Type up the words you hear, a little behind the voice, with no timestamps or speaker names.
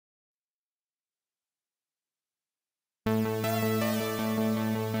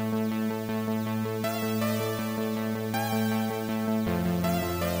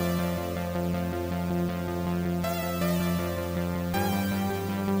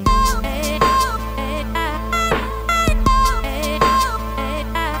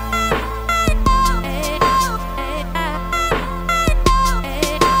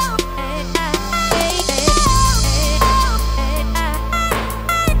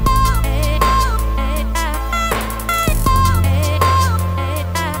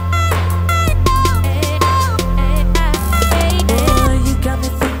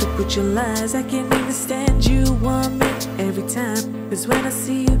eyes, I can't even stand you. Want me every time, cause when I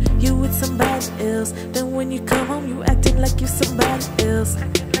see you, you with somebody else. Then when you come home, you acting like you're somebody else.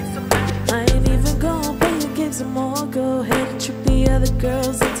 I ain't even gonna play your games some more. Go ahead and trick the other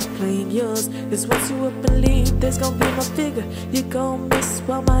girls into playing yours. Cause once you up and leave, there's gonna be my figure. You gon' miss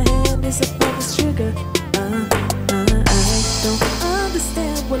while my hand is up on this trigger. I don't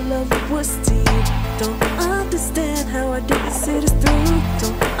understand what love was to you. Don't understand how I didn't see this through.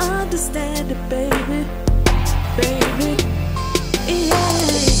 Don't understand it, baby, baby, yeah.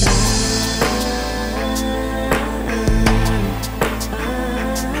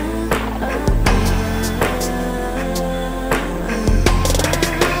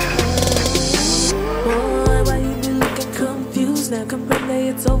 Boy, why you be looking confused now? Come bring that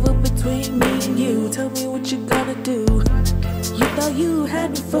it's over between me and you. Tell me what you gonna do. You thought you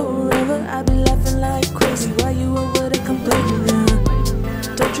had me forever, I be laughing like crazy. Why you over there complaining now?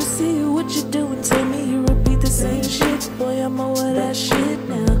 Don't you see what you're doing to me? You repeat the same shit, boy, I'm over that shit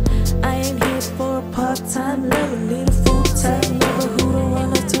now.